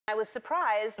I was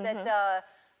surprised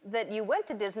that you went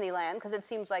to Disneyland, because it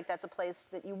seems like that's a place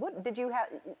that you wouldn't. Did you have?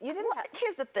 You didn't have.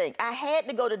 Here's the thing. I had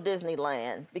to go to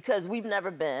Disneyland because we've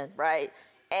never been, right?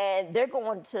 And they're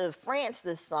going to France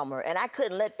this summer, and I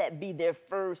couldn't let that be their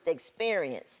first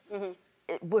experience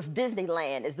with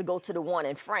Disneyland, is to go to the one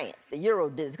in France, the Euro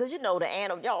Disney, because you know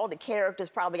all the characters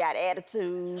probably got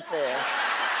attitudes, and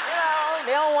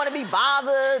they don't want to be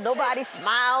bothered. Nobody's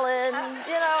smiling,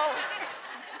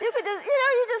 You could just,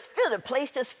 you just feel the place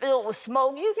just filled with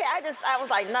smoke. I was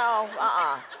like, no,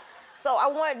 So I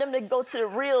wanted them to go to the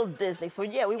real Disney. So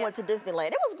yeah, we went to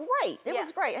Disneyland. It was great. It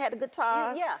was great. I had a good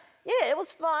time. Yeah, it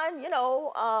was fun.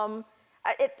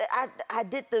 I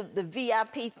did the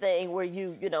VIP thing where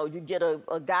you get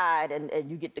a guide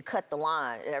and you get to cut the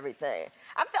line and everything.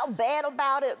 I felt bad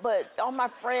about it, but all my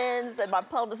friends and my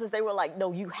publicists, they were like,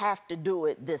 no, you have to do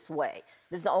it this way.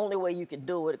 This is the only way you can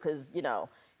do it, because you're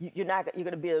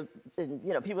gonna be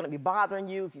people are gonna be bothering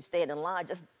you if you stand in line.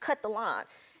 Just cut the line,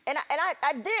 and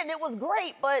I did. And it was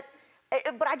great, but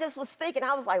I just was thinking,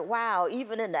 I was like, wow,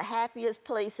 even in the happiest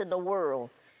place in the world,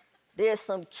 there's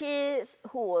some kids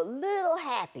who are a little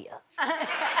happier.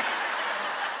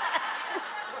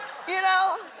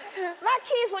 My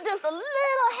kids were just a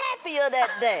little happier that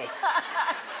day.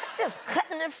 Just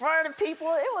cutting in front of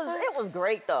people. It was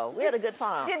great though. We had a good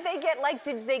time. Did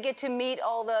they get to meet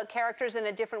all the characters in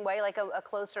a different way, like a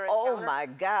closer encounter? Oh my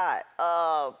God,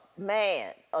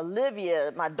 man,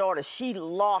 Olivia, my daughter, she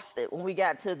lost it when we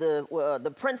got to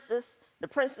the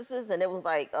princesses, and it was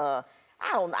like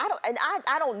I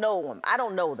don't know them. I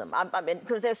don't know them. I mean,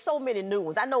 because there's so many new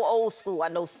ones. I know old school. I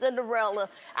know Cinderella.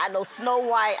 I know Snow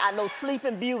White. I know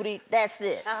Sleeping Beauty. That's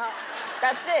it.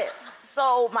 That's it.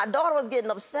 So my daughter was getting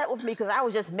upset with me because I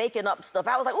was just making up stuff.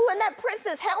 I was like, ooh, and that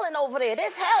Princess Helen over there,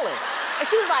 there's Helen. And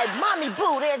she was like, Mommy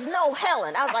Boo, there's no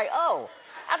Helen. I was like, oh.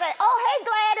 I was like, oh, hey,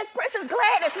 Gladys, Princess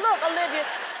Gladys. Look, Olivia,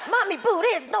 Mommy Boo,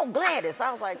 there's no Gladys.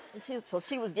 I was like, so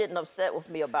she was getting upset with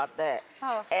me about that.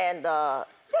 And dude,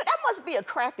 that must be a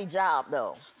crappy job,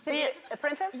 though. To be a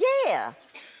princess? Yeah.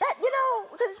 That,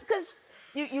 because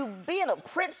you being a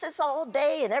princess all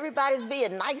day and everybody's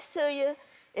being nice to you,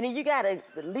 and then you gotta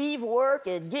leave work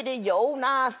and get in your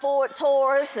 09 Ford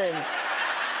Taurus and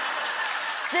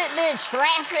sitting in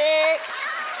traffic,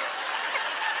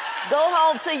 go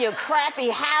home to your crappy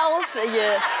house and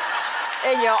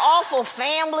your awful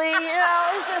family,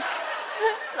 it's just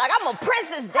like, I'm a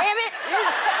princess, damn it.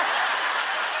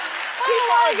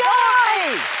 Keep on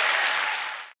going.